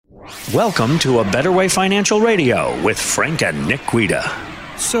Welcome to A Better Way Financial Radio with Frank and Nick Guida.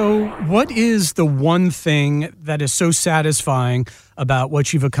 So what is the one thing that is so satisfying about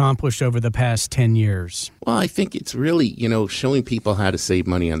what you've accomplished over the past 10 years? Well, I think it's really, showing people how to save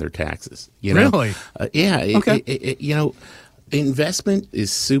money on their taxes. Really? Okay. Investment is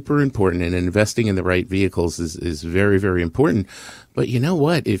super important, and investing in the right vehicles is very, very important. But you know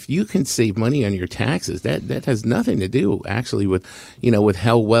what? If you can save money on your taxes, that has nothing to do actually with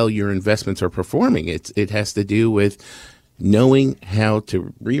how well your investments are performing. It has to do with knowing how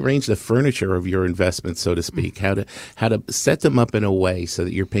to rearrange the furniture of your investments, so to speak, how to set them up in a way so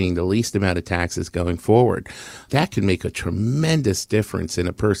that you're paying the least amount of taxes going forward. That can make a tremendous difference in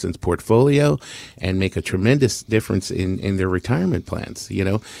a person's portfolio and make a tremendous difference in their retirement plans.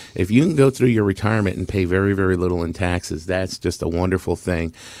 If you can go through your retirement and pay very, very little in taxes, that's just a wonderful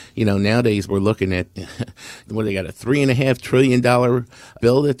thing. Nowadays we're looking at they got a $3.5 trillion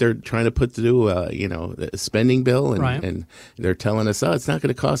bill that they're trying to put through, a spending bill, and, right. and they're telling us, it's not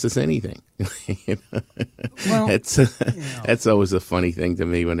going to cost us anything. Well, that's always a funny thing to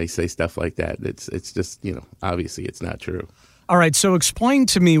me when they say stuff like that. It's just, obviously it's not true. All right, so explain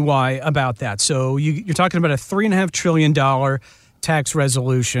to me why about that. So you're talking about a $3.5 trillion tax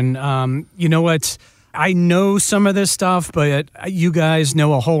resolution. You know what? I know some of this stuff, but you guys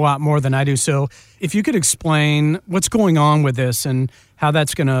know a whole lot more than I do. So if you could explain what's going on with this and how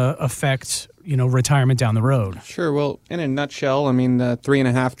that's going to affect retirement down the road. Sure. Well, in a nutshell, the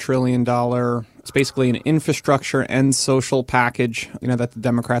 $3.5 trillion, it's basically an infrastructure and social package, that the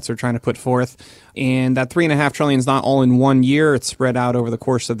Democrats are trying to put forth. And that $3.5 trillion is not all in 1 year. It's spread out over the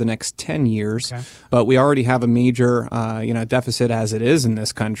course of the next 10 years. Okay. But we already have a major, deficit as it is in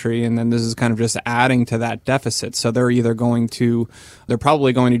this country. And then this is kind of just adding to that deficit. So they're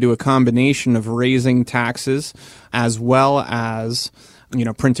probably going to do a combination of raising taxes as well as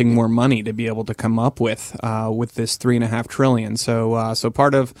printing more money to be able to come up with this $3.5 trillion. So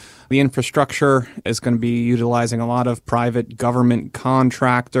part of the infrastructure is going to be utilizing a lot of private government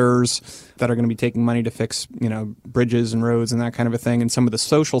contractors that are going to be taking money to fix, bridges and roads and that kind of a thing. And some of the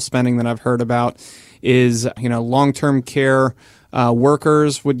social spending that I've heard about is, long-term care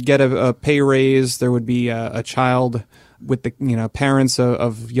workers would get a pay raise. There would be a child with the parents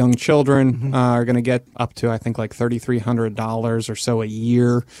of young children are going to get up to, I think, like $3,300 or so a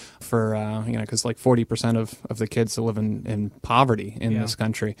year for because like 40% of the kids live in poverty in this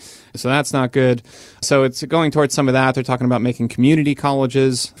country, so that's not good. So it's going towards some of that. They're talking about making community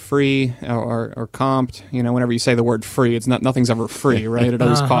colleges free or comped. Whenever you say the word free, it's nothing's ever free, right? It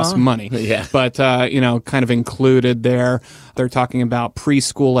always costs money. Yeah. But kind of included there. They're talking about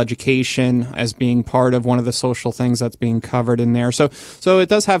preschool education as being part of one of the social things that's being covered in there. So it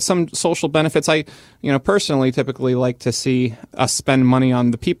does have some social benefits. I, personally typically like to see us spend money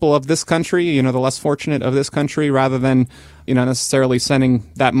on the people of this country, the less fortunate of this country, rather than, necessarily sending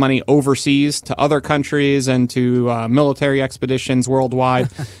that money overseas to other countries and to military expeditions worldwide,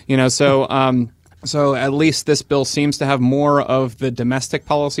 So at least this bill seems to have more of the domestic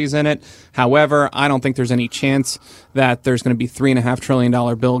policies in it. However, I don't think there's any chance that there's going to be $3.5 trillion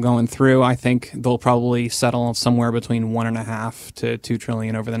bill going through. I think they'll probably settle somewhere between $1.5 to $2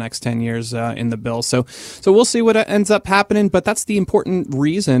 trillion over the next 10 years in the bill. So we'll see what ends up happening. But that's the important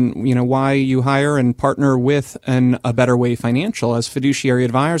reason, why you hire and partner with A Better Way Financial as fiduciary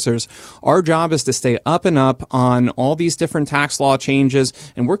advisors. Our job is to stay up and up on all these different tax law changes,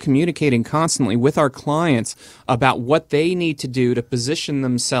 and we're communicating constantly with our clients about what they need to do to position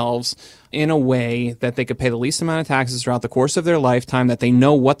themselves in a way that they could pay the least amount of taxes throughout the course of their lifetime, that they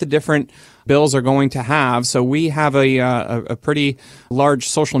know what the different bills are going to have. So we have a pretty large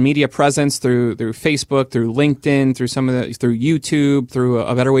social media presence through Facebook, through LinkedIn, through YouTube, through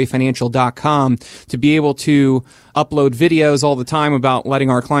abetterwayfinancial.com to be able to upload videos all the time about letting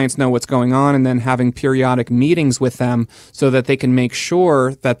our clients know what's going on, and then having periodic meetings with them so that they can make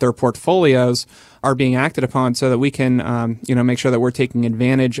sure that their portfolios are being acted upon, so that we can, make sure that we're taking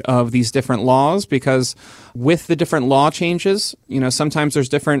advantage of these different laws. Because with the different law changes, sometimes there's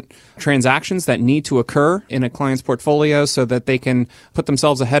different transactions that need to occur in a client's portfolio so that they can put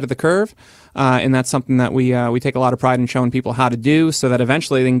themselves ahead of the curve. And that's something that we take a lot of pride in showing people how to do, so that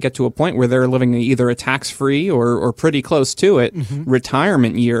eventually they can get to a point where they're living either a tax-free or pretty close to it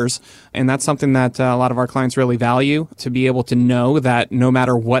retirement years. And that's something that a lot of our clients really value, to be able to know that no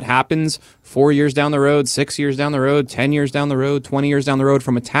matter what happens 4 years down the road, 6 years down the road, 10 years down the road, 20 years down the road,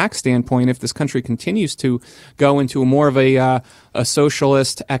 from a tax standpoint, if this country continues to go into more of a a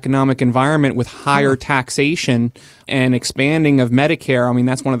socialist economic environment with higher taxation and expanding of Medicare. I mean,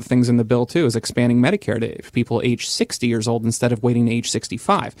 that's one of the things in the bill too, is expanding Medicare to people age 60 years old instead of waiting to age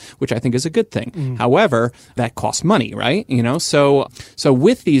 65, which I think is a good thing. However, that costs money, right? So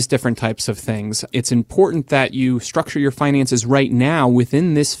with these different types of things, it's important that you structure your finances right now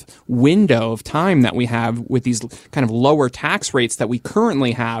within this window of time that we have with these kind of lower tax rates that we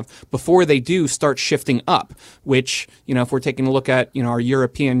currently have before they do start shifting up, which, if we're taking a look at, our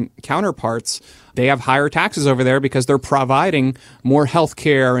European counterparts, they have higher taxes over there because they're providing more health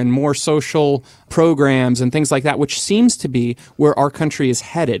care and more social programs and things like that, which seems to be where our country is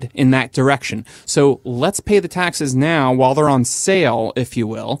headed in that direction. So let's pay the taxes now while they're on sale, if you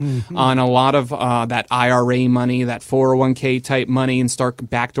will, on a lot of that IRA money, that 401k type money, and start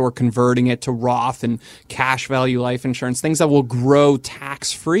backdoor converting it to Roth and cash value life insurance, things that will grow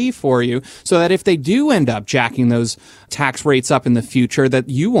tax-free for you, so that if they do end up jacking those tax rates up in the future, that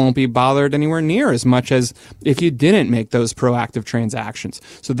you won't be bothered anywhere near as much as if you didn't make those proactive transactions.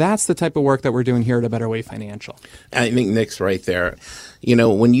 So that's the type of work that we're doing here at A Better Way Financial. I think Nick's right there.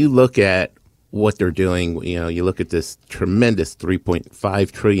 When you look at what they're doing, you look at this tremendous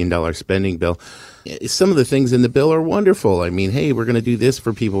 $3.5 trillion spending bill. Some of the things in the bill are wonderful. I mean, hey, we're going to do this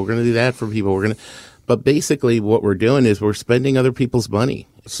for people. We're going to do that for people. But basically what we're doing is we're spending other people's money.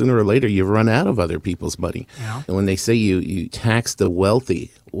 Sooner or later, you run out of other people's money. Yeah. And when they say you tax the wealthy,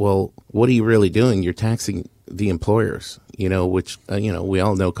 well, what are you really doing? You're taxing the employers, which, we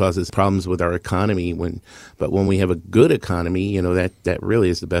all know causes problems with our economy. But when we have a good economy, that really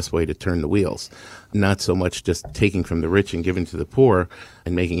is the best way to turn the wheels. Not so much just taking from the rich and giving to the poor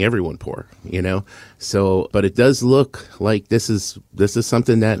and making everyone poor, So, but it does look like this is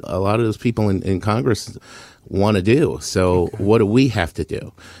something that a lot of those people in Congress want to do. So what do we have to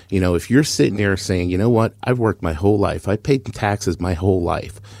do? If you're sitting there saying, you know what, I've worked my whole life. I paid taxes my whole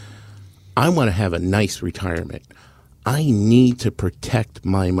life. I want to have a nice retirement. I need to protect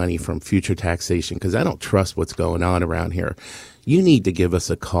my money from future taxation because I don't trust what's going on around here. You need to give us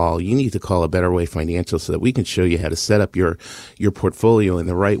a call. You need to call A Better Way Financial so that we can show you how to set up your portfolio in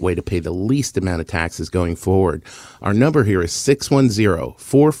the right way to pay the least amount of taxes going forward. Our number here is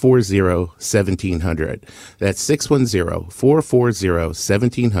 610-440-1700. That's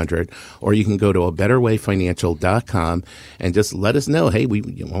 610-440-1700. Or you can go to abetterwayfinancial.com and just let us know, hey, we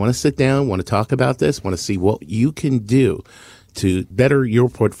want to sit down, want to talk about this, want to see what you can do to better your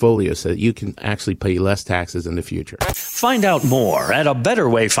portfolio so that you can actually pay less taxes in the future. Find out more at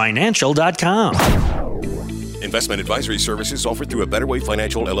abetterwayfinancial.com. Investment advisory services offered through A Better Way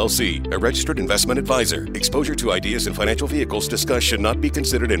Financial, LLC, a registered investment advisor. Exposure to ideas and financial vehicles discussed should not be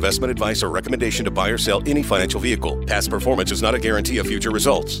considered investment advice or recommendation to buy or sell any financial vehicle. Past performance is not a guarantee of future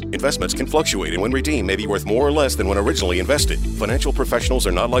results. Investments can fluctuate and when redeemed may be worth more or less than when originally invested. Financial professionals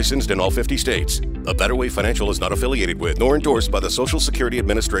are not licensed in all 50 states. A Better Way Financial is not affiliated with nor endorsed by the Social Security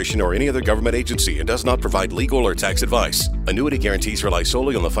Administration or any other government agency and does not provide legal or tax advice. Annuity guarantees rely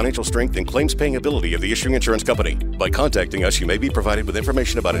solely on the financial strength and claims-paying ability of the issuing insurance company. By contacting us, you may be provided with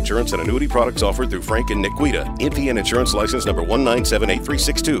information about insurance and annuity products offered through Frank and Nick Guida, NPN Insurance License number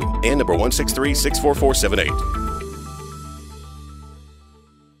 1978362 and number 163-64478.